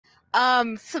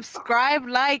subscribe,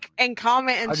 like, and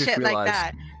comment and shit like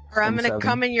that. Or I'm gonna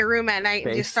come in your room at night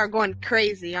and just start going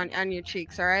crazy on your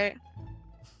cheeks, alright?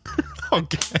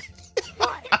 Okay.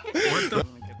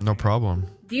 No problem.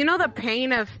 Do you know the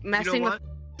pain of messing with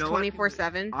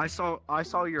 24/7? I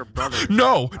saw your brother.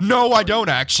 No, I don't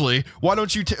actually. Why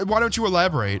don't you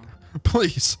elaborate,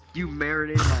 please? You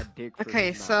marinated my dick.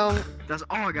 Okay, so that's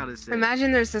all I gotta say.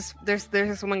 Imagine there's this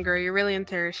one girl you're really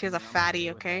into her. She has a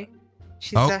fatty, okay?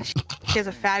 She has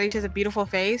a fatty. She has a beautiful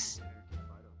face.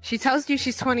 She tells you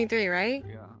she's 23, right?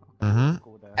 Mm-hmm.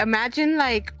 Imagine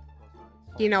like,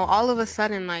 you know, all of a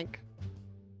sudden like,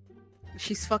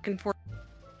 she's fucking 4.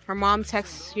 Her mom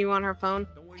texts you on her phone,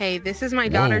 hey, this is my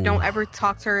daughter, don't ever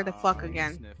talk to her the fuck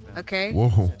again, okay?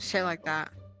 Whoa. Shit like that.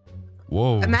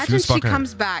 Whoa. Imagine she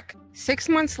comes back 6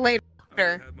 months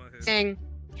later saying,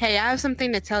 hey, I have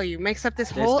something to tell you. Makes up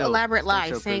this whole elaborate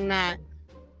lie saying that,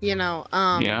 you know,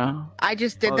 I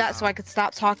just did that so I could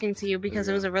stop talking to you because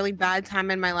it was a really bad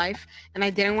time in my life and I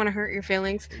didn't want to hurt your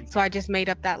feelings, so I just made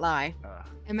up that lie.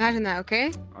 Imagine that,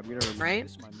 okay? Right?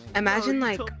 Imagine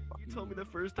like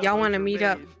y'all want to meet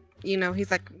up. You know, he's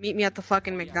like, meet me at the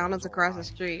fucking McDonald's across the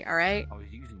street, all right?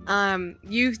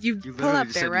 You pull up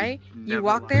there, right? You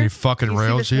walk there. He fucking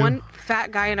rails you. See this one fat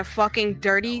guy in a fucking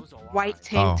dirty white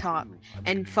tank top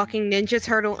and fucking Ninja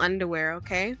Turtle underwear,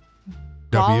 okay?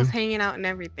 Balls hanging out and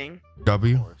everything.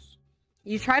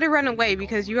 You try to run away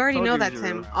because you already know that's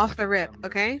him off the rip,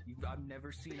 okay?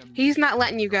 He's not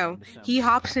letting you go. He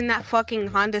hops in that fucking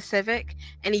Honda Civic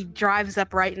and he drives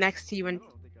up right next to you and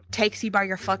takes you by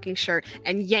your fucking shirt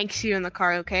and yanks you in the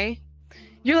car, okay?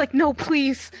 You're like, no,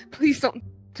 please don't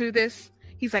do this.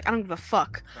 He's like, I don't give a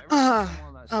fuck.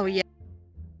 Oh yeah.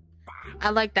 I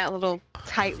like that little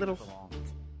tight little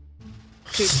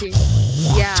coochie.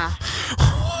 Yeah.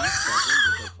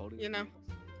 You know.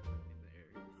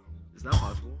 Is that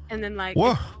possible? And then like,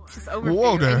 whoa, it's just over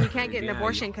for you. And you can't get an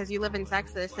abortion because you live in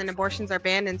Texas and abortions are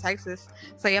banned in Texas.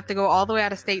 So you have to go all the way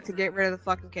out of state to get rid of the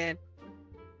fucking kid.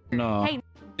 No. Hey.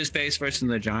 His face versus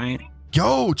the giant.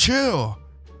 Yo, chill.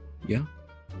 Yeah.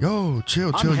 Yo,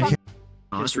 chill.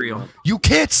 It's real. You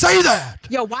can't say that.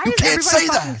 Yo, why does everybody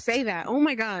fucking say that? Oh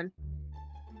my god.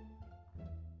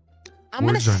 I'm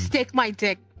gonna stick my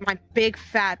dick, my big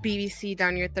fat BBC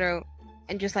down your throat,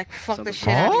 and just like fuck the shit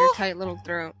out of your tight little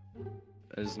throat.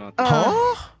 That is not.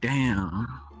 Damn.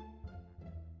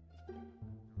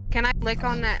 Can I lick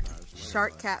on that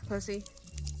shark cat pussy?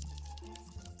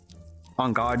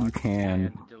 On God, you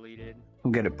can. I'll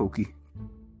get it, Pookie.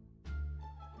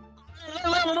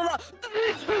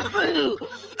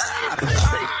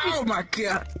 Oh my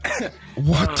god.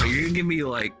 What? You're gonna give me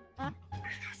like.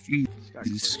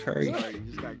 Jesus Christ.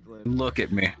 Look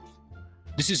at me.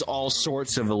 This is all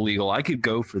sorts of illegal. I could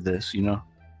go for this, you know?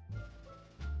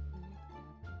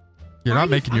 You're not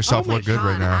making yourself look good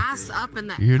right now.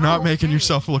 You're not making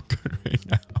yourself look good right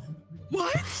now.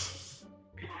 What?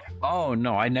 Oh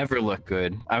no, I never look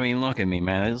good. I mean, look at me,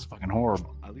 man. This is fucking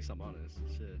horrible. At least I'm honest.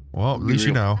 Shit. Well, at least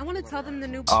you know. I want to tell them the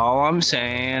new. All I'm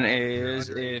saying is,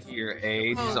 if your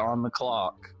age is on the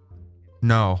clock.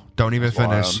 No, don't even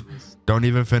finish. Don't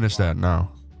even finish that. No.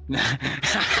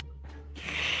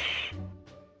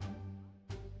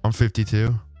 I'm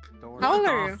 52. How old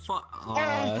are you? Oh,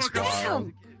 that's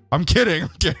wild. I'm kidding.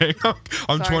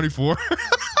 I'm 24.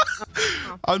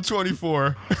 I'm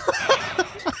 24.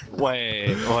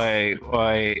 Wait.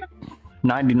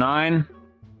 99?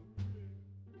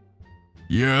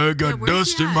 Yeah, I got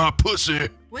dust in my pussy.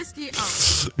 Whiskey.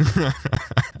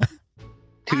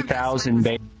 2000,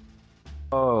 baby.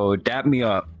 Oh, dap me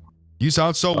up. You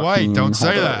sound so white. Don't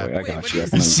say that. Wait, I got you.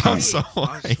 You sound so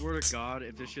white. I swear to God,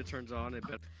 if this shit turns on, it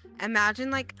better.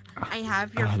 Imagine like I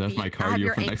have your feet, I have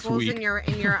your ankles and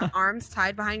your arms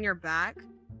tied behind your back,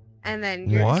 and then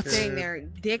you're just sitting there,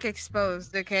 dick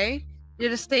exposed. Okay, you're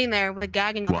just staying there with a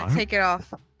gag and you take it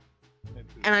off,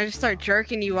 and I just start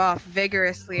jerking you off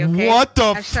vigorously. Okay, what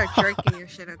the? I start jerking your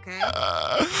shit. Okay.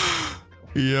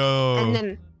 Yo. And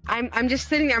then I'm just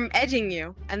sitting there, I'm edging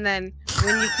you, and then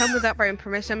when you come without my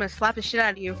permission, I'm gonna slap the shit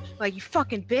out of you, like, you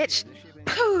fucking bitch.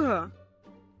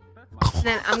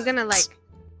 Then I'm gonna like,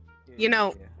 you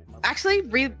know, actually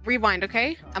rewind,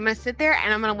 okay? I'm gonna sit there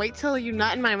and I'm gonna wait till you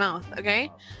nut in my mouth,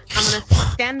 okay? I'm gonna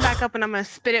stand back up and I'm gonna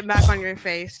spit it back on your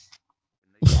face.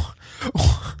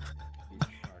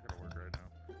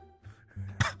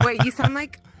 Wait, you sound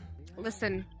like,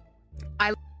 listen,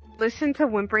 I listen to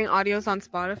whimpering audios on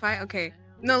Spotify. Okay.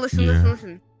 No,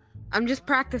 listen. I'm just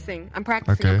practicing. I'm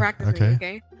practicing,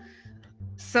 okay?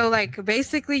 So, like,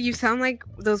 basically, you sound like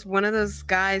one of those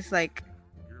guys, like,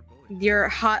 you're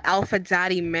hot alpha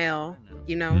daddy male,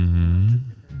 you know?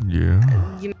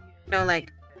 Yeah. You know,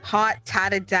 like hot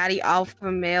tatted daddy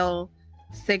alpha male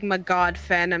sigma god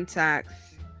phantom tax.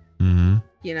 Mm-hmm.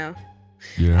 You know.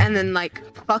 Yeah. And then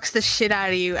like fucks the shit out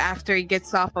of you after he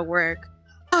gets off of work.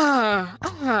 You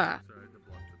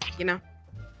know.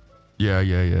 Yeah,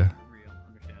 yeah, yeah.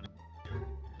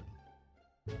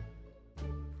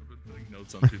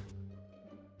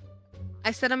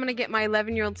 I said I'm gonna get my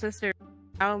 11-year-old sister.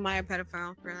 How am I a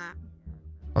pedophile for that?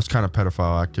 That's kind of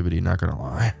pedophile activity, not gonna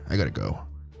lie. I gotta go.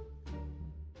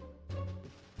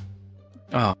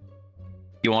 Oh.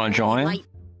 You wanna join?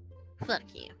 Fuck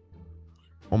you.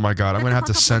 Oh my god, I'm gonna have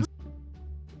to send.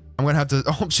 I'm gonna have to.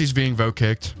 Oh, she's being vote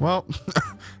kicked. Well,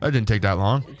 that didn't take that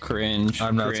long. Cringe.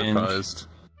 I'm not cringe. surprised.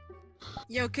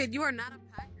 Yo, kid, you are not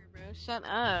a packer, bro. Shut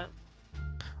up.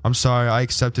 I'm sorry, I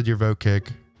accepted your vote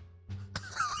kick.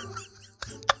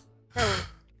 Bro,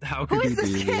 How who could is you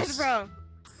this do kid, this? bro?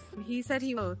 He said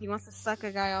he wants to suck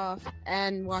a guy off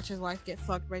and watch his wife get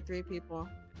fucked by 3 people.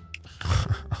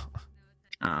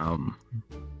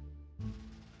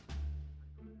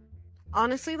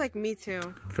 Honestly, like, me too.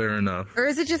 Fair enough. Or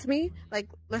is it just me? Like,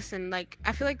 listen, like,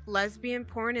 I feel like lesbian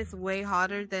porn is way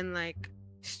hotter than, like,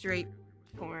 straight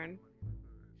porn.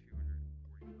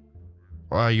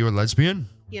 You a lesbian?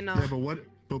 You know? Yeah, but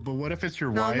what if it's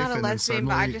your No, wife? I'm not a and then lesbian,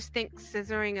 but I suddenly- just think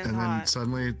scissoring is and hot. then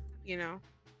suddenly, You know?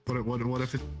 what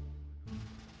if it?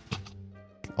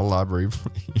 Elaborate,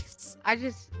 please. I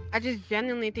just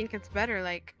genuinely think it's better.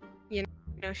 Like, you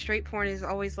know, straight porn is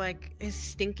always like his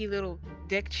stinky little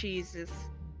dick cheese is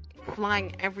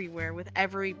flying everywhere with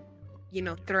every, you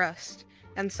know, thrust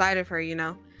inside of her. You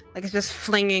know, like it's just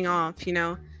flinging off. You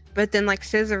know, but then like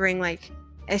scissoring, like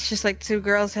it's just like 2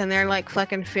 girls and they're like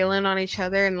fucking feeling on each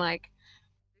other and like,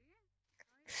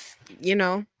 you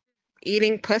know,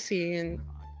 eating pussy and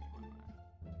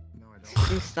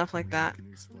stuff like that. Can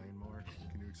you explain more?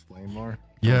 Can you explain more?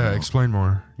 Yeah, explain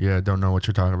more. Yeah, don't know what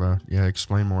you're talking about. Yeah,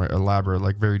 explain more. Elaborate,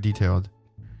 like very detailed.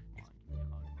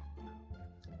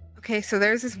 Okay, so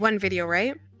there's this one video,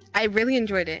 right? I really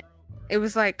enjoyed it. It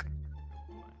was like,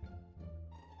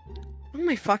 oh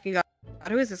my fucking god,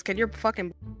 who is this kid? You're a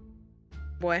fucking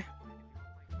boy.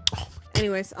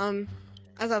 Anyways,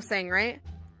 as I was saying, right?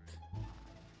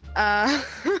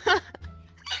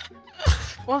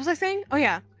 What was I saying? Oh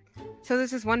yeah. So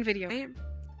there's this one video, right?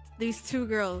 These 2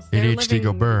 girls, they're ADHD living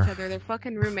go with burr. each other. They're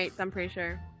fucking roommates, I'm pretty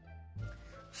sure.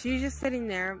 She's just sitting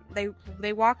there.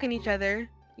 They walk in each other,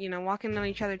 you know, walking on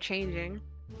each other, changing.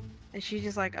 And she's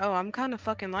just like, oh, I'm kind of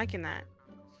fucking liking that.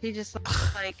 She just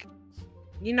like,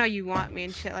 you know, you want me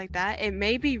and shit like that. It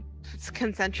may be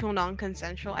consensual,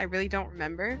 non-consensual. I really don't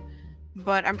remember.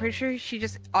 But I'm pretty sure she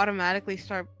just automatically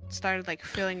started like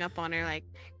filling up on her, like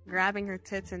grabbing her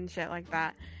tits and shit like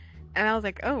that. And I was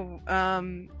like, oh,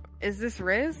 is this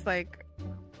Riz? Like,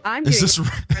 I'm getting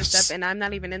rizzed up and I'm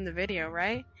not even in the video,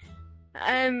 right?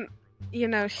 And, you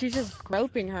know, she's just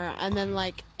groping her. And then,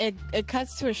 like, it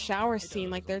cuts to a shower scene.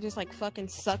 Like, they're just, like, fucking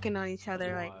sucking on each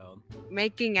other, like,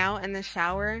 making out in the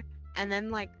shower. And then,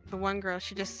 like, the one girl,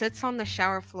 she just sits on the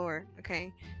shower floor,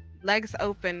 okay? Legs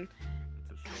open,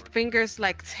 fingers,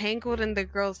 like, tangled in the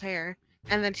girl's hair.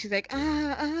 And then she's like, you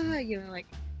know, like,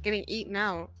 getting eaten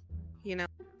out, you know?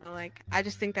 Like, I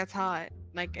just think that's hot.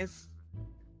 Like, is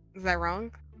that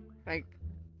wrong? Like,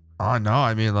 oh no,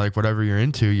 I mean, like whatever you're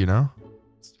into, you know.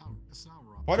 It's not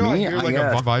wrong. Why do I hear like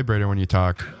a vibrator when you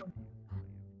talk?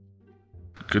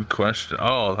 Good question.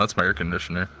 Oh, that's my air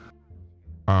conditioner.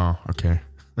 Oh, okay.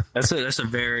 That's a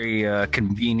very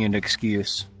convenient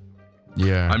excuse.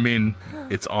 Yeah. I mean,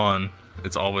 it's on.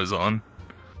 It's always on.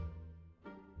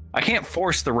 I can't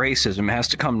force the racism. It has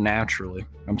to come naturally.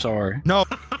 I'm sorry. No.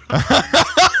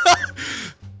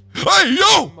 Hey, yo!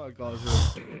 Oh my god.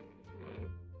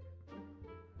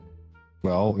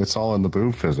 Well, it's all in the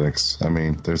boob physics. I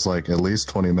mean, there's like at least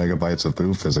 20 megabytes of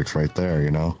boob physics right there,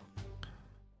 you know?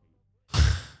 I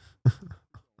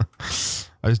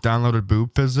just downloaded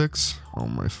boob physics. Oh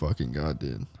my fucking god,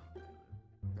 dude.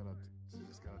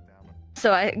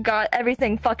 So I got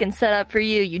everything fucking set up for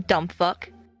you, you dumb fuck.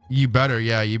 You better,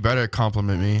 yeah, you better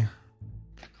compliment me.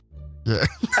 Yeah.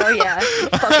 Oh yeah, you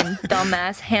fucking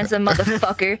dumbass, handsome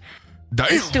motherfucker.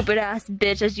 Damn. You stupid ass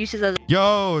bitch, as useless as.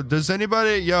 Yo, does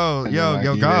anybody? Yo,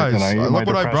 guys! I Look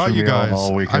what I brought you guys.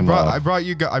 I brought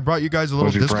you guys a little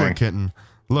What'd you Discord bring? kitten.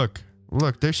 Look,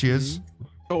 there she is.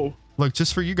 Oh, look,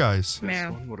 just for you guys.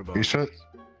 Man. You should.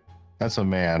 That's a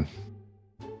man.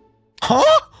 Huh?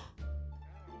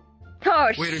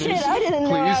 Oh Wait, shit! I didn't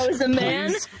know I was a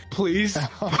man. Please.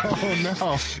 Oh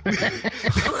no.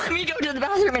 Let me go to the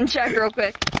bathroom and check real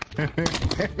quick.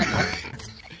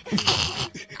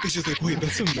 It's just like, wait,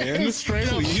 that's a man? Straight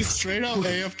up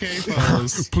AFK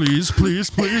pose. Please. Wait.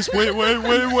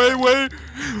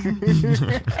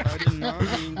 I did not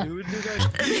mean to do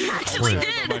that. They actually Wait.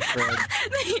 did.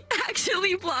 They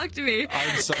actually blocked me.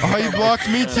 I'm sorry. Oh, he blocked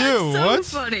me too. So What?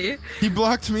 funny. He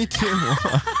blocked me too.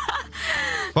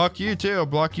 Fuck you too. I'll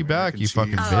block you back, you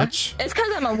fucking bitch. It's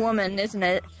because I'm a woman, isn't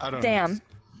it? I don't Damn.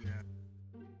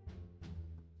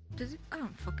 Does it? I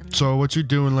don't fucking know. So what you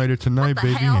doing later tonight, What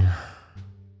the baby? hell?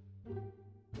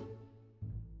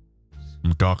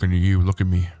 I'm talking to you. Look at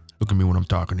me. Look at me when I'm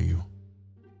talking to you.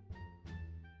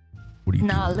 What are you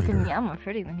Nah, doing look at later? me. I'm more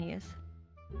pretty than he is.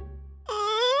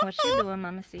 What you doing,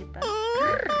 mamacita?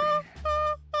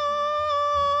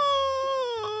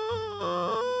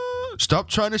 Stop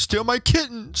trying to steal my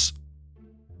kittens.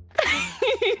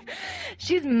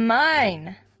 She's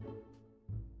mine.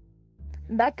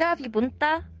 Back off, you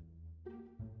punta.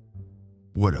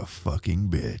 What a fucking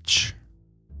bitch.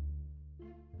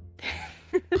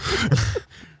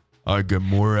 I got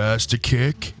more ass to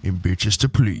kick and bitches to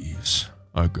please.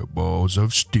 I got balls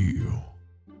of steel.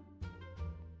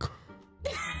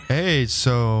 Hey,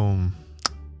 so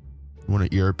you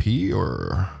want an ERP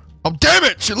or? Oh, damn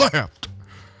it! She left.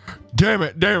 Damn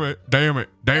it! Tell me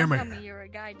you're a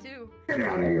guy too. Hey!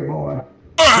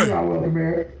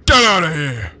 Get out of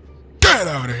here! Get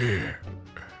out of here!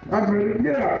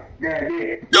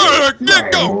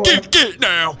 Get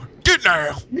now! Get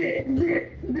now!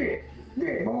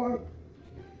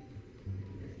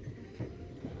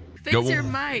 Fix Yo. your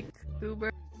mic,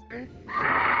 Uber.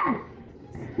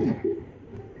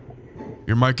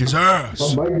 Your mic is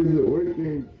ass. My mic isn't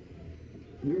working.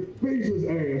 Your face is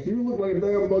ass. You look like a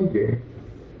damn monkey.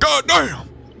 God damn!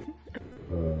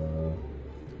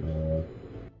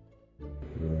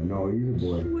 No, he's a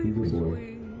boy. He's a boy.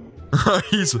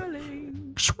 He's a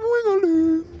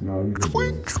swingling. No, he's a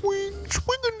boy.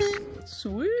 Swingling.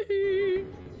 Sweet.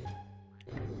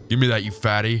 Give me that, you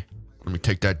fatty. Let me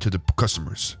take that to the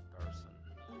customers.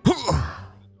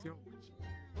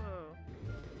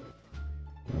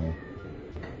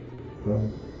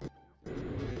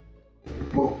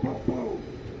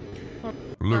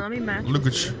 Let me match Look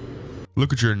with at you.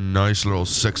 look at your nice little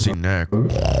sexy neck.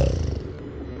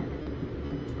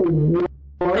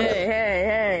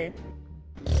 Hey.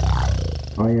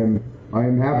 I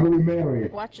am happily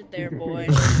married. Watch it there, boy.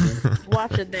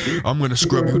 Watch it there. I'm gonna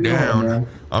scrub you down.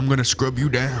 I'm gonna scrub you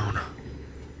down.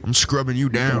 I'm scrubbing you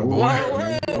down,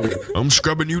 boy. I'm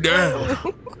scrubbing you down.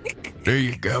 There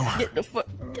you go.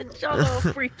 Get your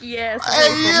little freaky ass. away Hey,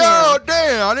 from yo, him.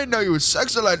 damn. I didn't know you was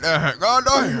sexy like that. God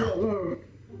damn.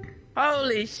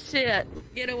 Holy shit.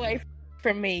 Get away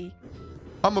from me.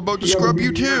 I'm about to scrub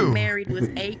you too. Married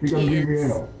with 8 You gonna leave me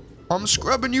kids. out. I'm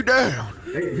scrubbing you down.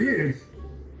 Hey, kids.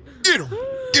 Get him.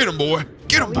 Get him, boy.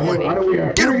 Get him, Why boy. don't we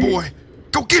have Get him, three? boy.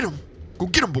 Go get him. Go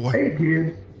get him, boy. 8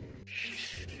 kids.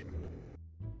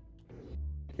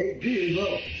 8 kids,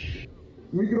 bro.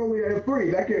 We can only have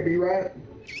 3. That can't be right.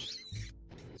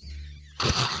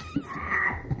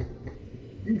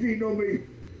 You cheating on me.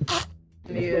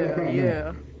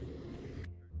 Yeah.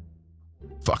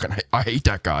 Fucking, I hate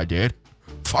that guy, dude.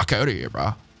 Fuck out of here,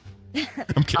 bro.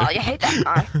 I'm kidding. Oh, you hate that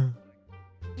guy.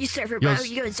 You surfer, bro? Yes.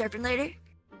 You going surfing later?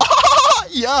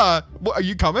 Yeah. What, are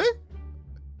you coming?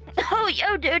 Oh,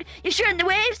 yo, dude. You sure in the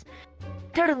waves?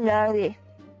 Totally gnarly.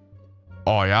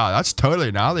 Oh, yeah. That's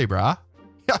totally gnarly, bro.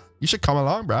 Yeah. You should come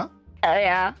along, bro. Oh,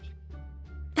 yeah.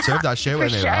 Save that shit For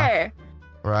with me, bro. sure.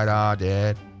 Right on,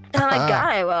 dude. Oh, my God,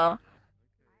 I will. Oh,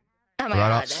 my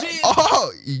Right God. on.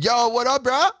 Oh, yo, what up,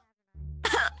 bro?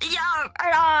 Yeah,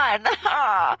 right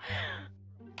on.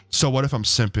 So what if I'm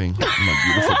simping? My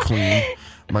beautiful queen.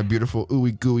 My beautiful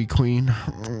ooey gooey queen.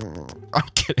 I'm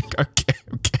kidding. Okay.